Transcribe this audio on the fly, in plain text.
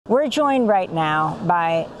We're joined right now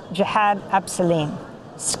by Jehad Abusalim,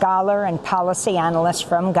 scholar and policy analyst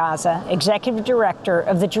from Gaza, executive director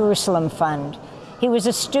of the Jerusalem Fund. He was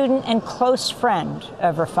a student and close friend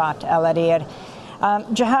of Refaat Alareer.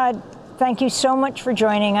 Jehad, thank you so much for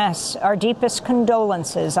joining us. Our deepest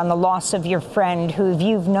condolences on the loss of your friend, who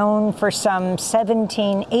you've known for some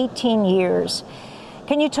 17, 18 years.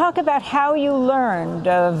 Can you talk about how you learned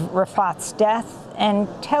of Refaat's death and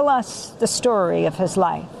tell us the story of his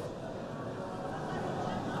life?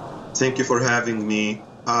 Thank you for having me.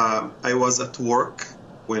 I was at work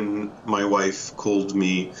when my wife called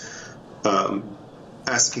me,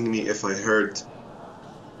 asking me if I heard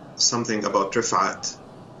something about Refaat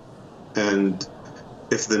and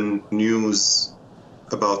if the news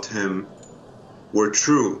about him were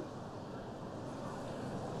true.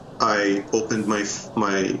 I opened my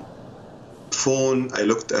phone, I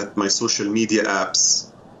looked at my social media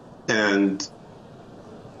apps, and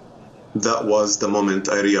that was the moment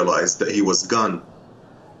I realized that he was gone.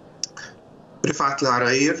 Refaat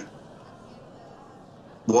Alareer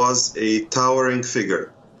was a towering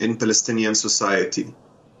figure in Palestinian society,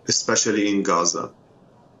 especially in Gaza.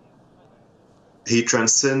 He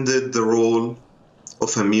transcended the role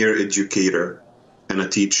of a mere educator and a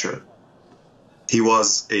teacher. He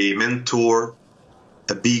was a mentor,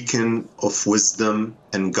 a beacon of wisdom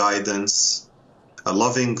and guidance, a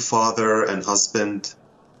loving father and husband,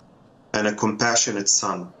 and a compassionate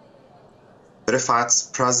son. Refaat's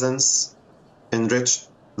presence enriched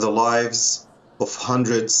the lives of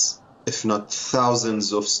hundreds, if not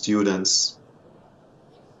thousands, of students.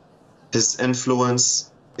 His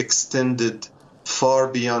influence extended far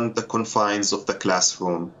beyond the confines of the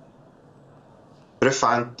classroom.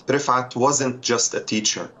 Refaat wasn't just a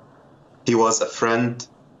teacher. He was a friend,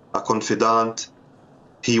 a confidant.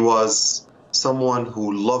 He was someone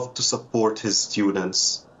who loved to support his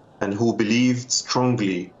students and who believed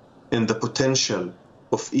strongly in the potential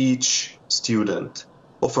of each student,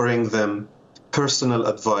 offering them personal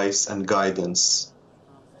advice and guidance.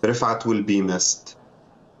 Refaat will be missed.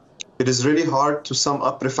 It is really hard to sum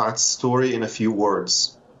up Refaat's story in a few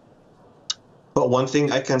words. But one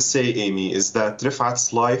thing I can say, Amy, is that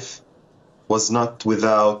Refaat's life was not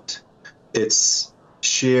without its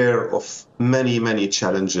share of many, many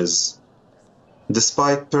challenges.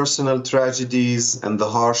 Despite personal tragedies and the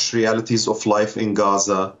harsh realities of life in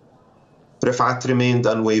Gaza, Refaat remained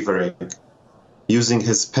unwavering, using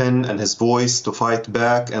his pen and his voice to fight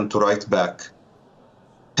back and to write back.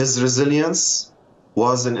 His resilience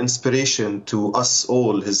was an inspiration to us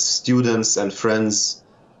all, his students and friends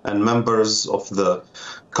and members of the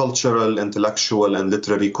cultural, intellectual, and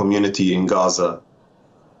literary community in Gaza.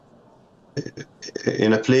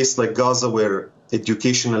 In a place like Gaza where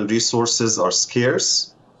educational resources are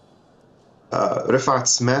scarce,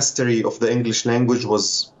 Refaat's mastery of the English language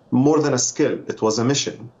was more than a skill, it was a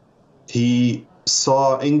mission. He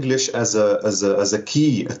saw English as a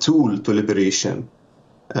key, a tool to liberation,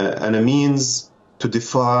 and a means to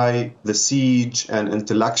defy the siege and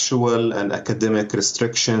intellectual and academic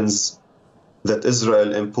restrictions that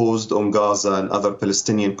Israel imposed on Gaza and other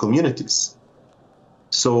Palestinian communities.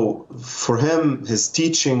 So for him, his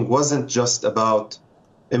teaching wasn't just about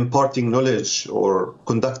imparting knowledge or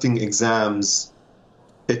conducting exams.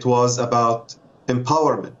 It was about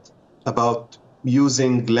empowerment, about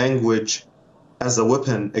using language as a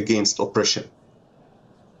weapon against oppression.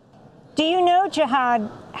 Do you know,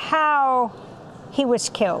 Jehad, how he was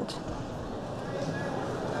killed?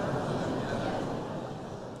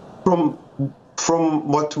 From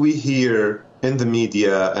what we hear in the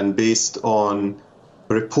media and based on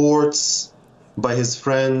reports by his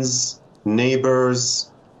friends,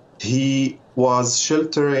 neighbors, he was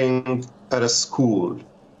sheltering at a school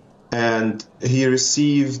and he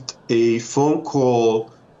received a phone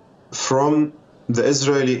call from the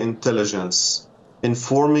Israeli intelligence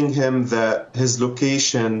informing him that his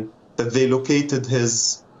location, that they located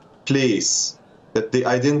his place, that they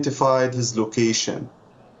identified his location.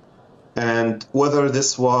 And whether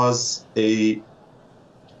this was a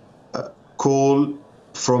call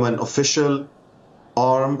from an official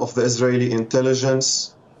arm of the Israeli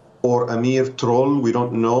intelligence or a mere troll, we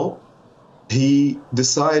don't know, he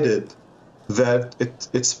decided that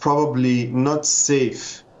it's probably not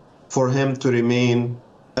safe for him to remain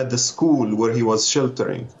at the school where he was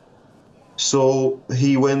sheltering. So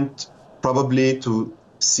he went probably to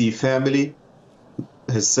see family,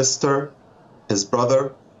 his sister, his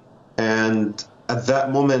brother, and at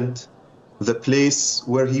that moment, the place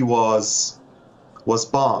where he was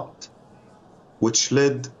bombed, which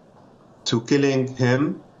led to killing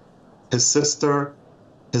him, his sister,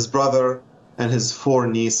 his brother, and his 4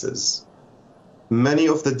 nieces. Many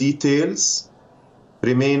of the details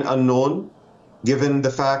remain unknown, given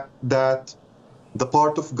the fact that the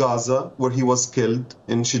part of Gaza where he was killed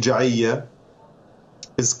in Shuja'iyya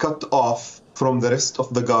is cut off from the rest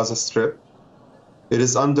of the Gaza Strip. It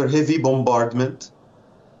is under heavy bombardment,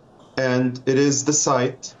 and it is the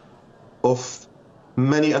site of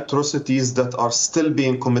many atrocities that are still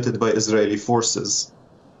being committed by Israeli forces.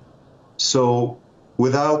 So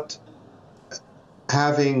without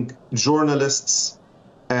having journalists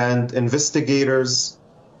and investigators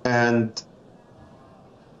and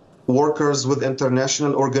workers with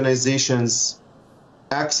international organizations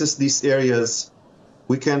access these areas,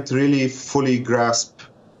 we can't really fully grasp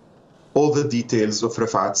all the details of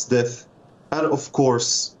Refaat's death, and of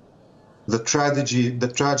course the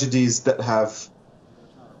tragedies that have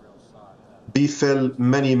befell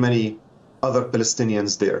many other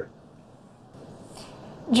Palestinians there.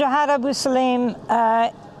 Jehad Abusalim,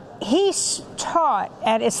 he's taught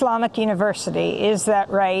at Islamic University, is that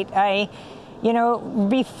right?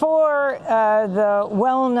 Before the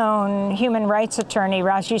well-known human rights attorney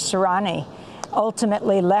Raji Sourani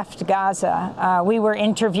ultimately left Gaza, we were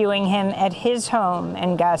interviewing him at his home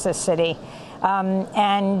in Gaza City,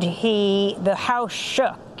 and the house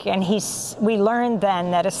shook, and we learned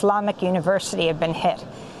then that Islamic University had been hit.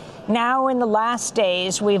 Now, in the last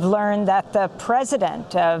days, we've learned that the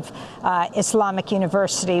president of Islamic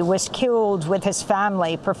University was killed with his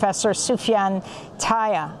family, Professor Sufyan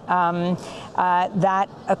Taya. That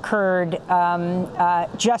occurred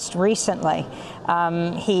just recently.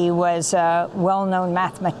 He was a well-known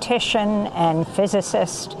mathematician and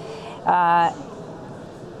physicist.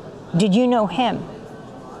 Did you know him?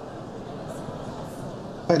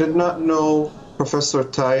 I did not know Professor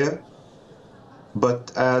Taya,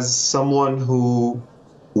 but as someone who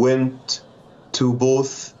went to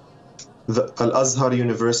both the Al-Azhar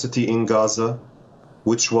University in Gaza,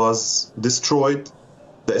 which was destroyed,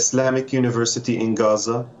 the Islamic University in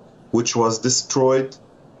Gaza, which was destroyed,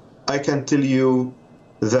 I can tell you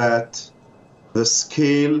that the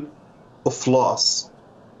scale of loss,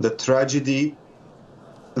 the tragedy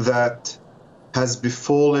that has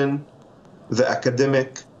befallen the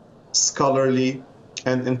academic, scholarly,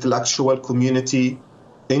 and intellectual community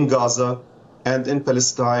in Gaza and in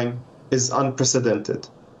Palestine is unprecedented.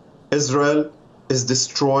 Israel is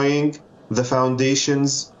destroying the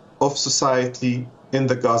foundations of society in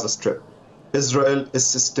the Gaza Strip. Israel is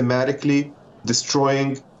systematically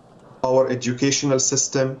destroying our educational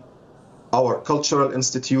system, our cultural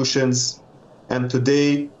institutions, and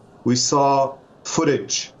today we saw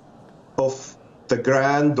footage of the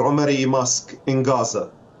Grand Umari Mosque in Gaza,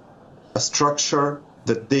 a structure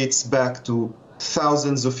that dates back to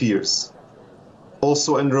thousands of years,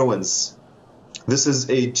 also in ruins. This is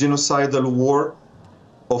a genocidal war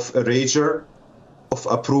of erasure, of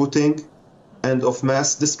uprooting, and of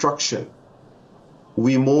mass destruction.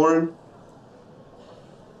 We mourn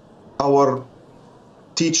our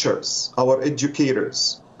teachers, our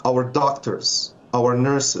educators, our doctors, our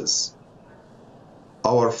nurses,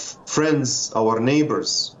 our friends, our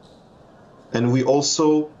neighbors, and we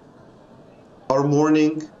also are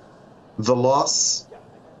mourning the loss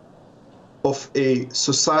of a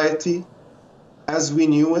society as we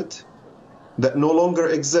knew it that no longer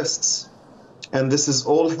exists. And this is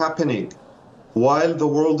all happening while the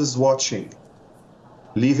world is watching,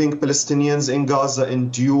 leaving Palestinians in Gaza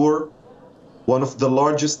endure one of the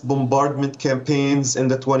largest bombardment campaigns in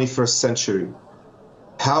the 21st century.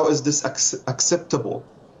 How is this acceptable?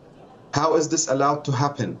 How is this allowed to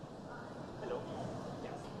happen?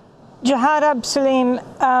 Jehad Abusalim,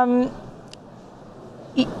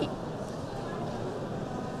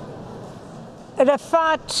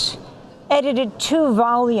 Refaat edited 2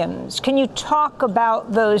 volumes. Can you talk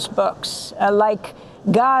about those books, like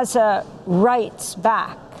Gaza Writes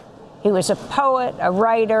Back? He was a poet, a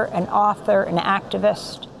writer, an author, an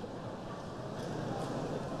activist.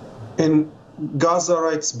 In Gaza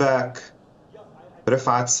Writes Back,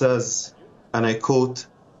 Refaat says, and I quote,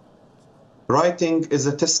 "Writing is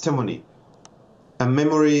a testimony, a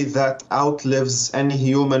memory that outlives any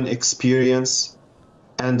human experience,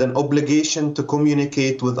 and an obligation to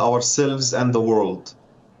communicate with ourselves and the world.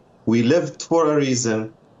 We lived for a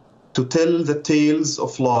reason, to tell the tales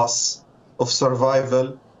of loss, of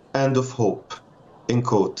survival, and of hope." End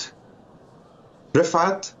quote.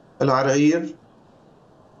 Refaat Alareer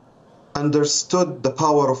understood the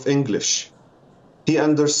power of English. He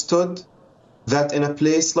understood that in a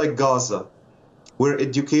place like Gaza, where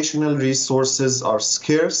educational resources are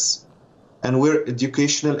scarce and where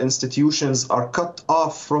educational institutions are cut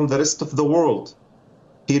off from the rest of the world,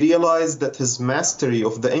 He realized that his mastery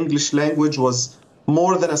of the English language was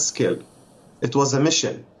more than a skill. It was a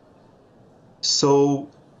mission. So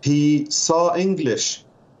he saw English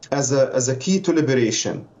as a key to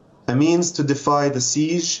liberation, a means to defy the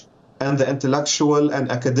siege and the intellectual and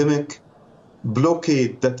academic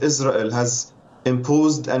blockade that Israel has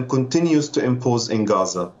imposed and continues to impose in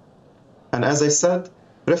Gaza. And as I said,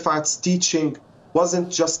 Refaat's teaching wasn't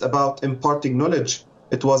just about imparting knowledge,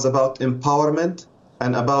 it was about empowerment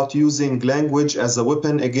and about using language as a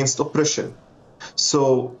weapon against oppression.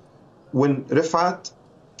 So when Refaat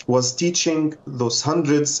was teaching those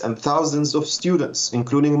hundreds and thousands of students,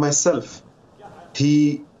 including myself,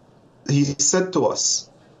 he said to us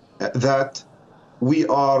that we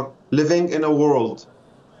are living in a world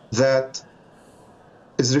that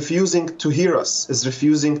is refusing to hear us, is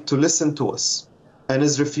refusing to listen to us, and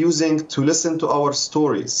is refusing to listen to our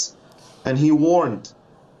stories. And he warned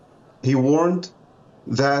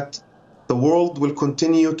that the world will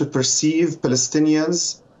continue to perceive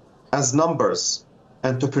Palestinians as numbers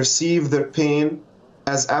and to perceive their pain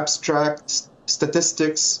as abstract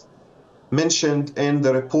statistics mentioned in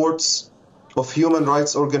the reports of human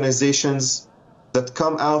rights organizations that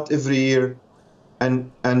come out every year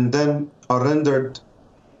and then are rendered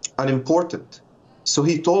unimportant. So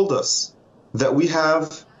he told us that we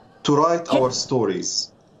have to write our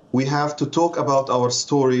stories. We have to talk about our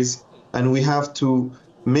stories, and we have to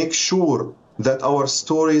make sure that our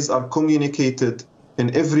stories are communicated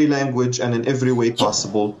in every language and in every way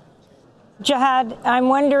possible. Jehad, I'm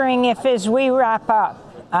wondering if as we wrap up,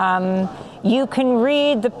 you can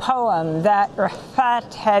read the poem that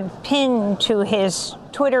Refaat had pinned to his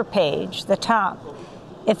Twitter page, the top,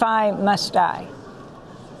 "If I Must Die."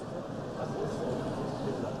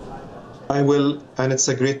 I will, and it's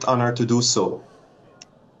a great honor to do so.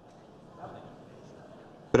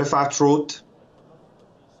 Refaat wrote,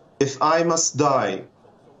 "If I must die,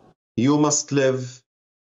 you must live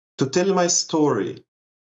to tell my story,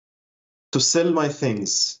 to sell my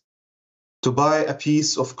things, to buy a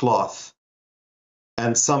piece of cloth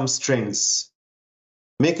and some strings.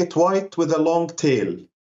 Make it white with a long tail,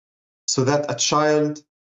 so that a child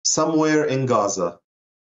somewhere in Gaza,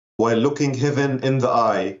 while looking heaven in the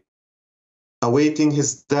eye, awaiting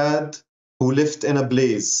his dad who lived in a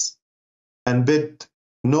blaze, and bid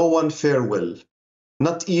no one farewell,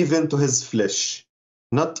 not even to his flesh,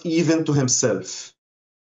 not even to himself,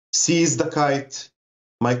 sees the kite,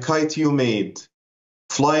 my kite you made,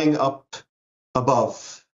 flying up above,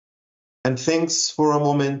 and thinks for a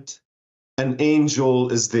moment an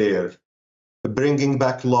angel is there, bringing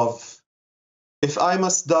back love. If I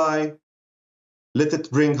must die, let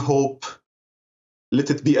it bring hope,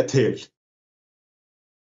 let it be a tale."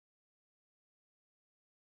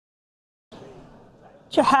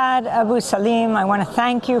 Jehad Abusalim, I want to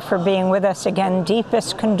thank you for being with us again.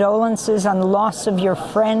 Deepest condolences on the loss of your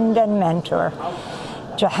friend and mentor.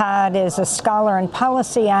 Jehad is a scholar and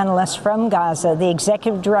policy analyst from Gaza, the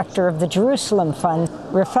executive director of the Jerusalem Fund.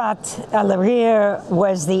 Refaat Alareer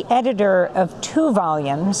was the editor of 2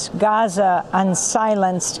 volumes, Gaza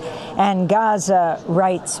Unsilenced and Gaza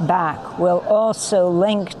Writes Back. We'll also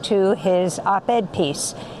link to his op-ed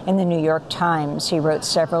piece in the New York Times he wrote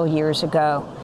several years ago.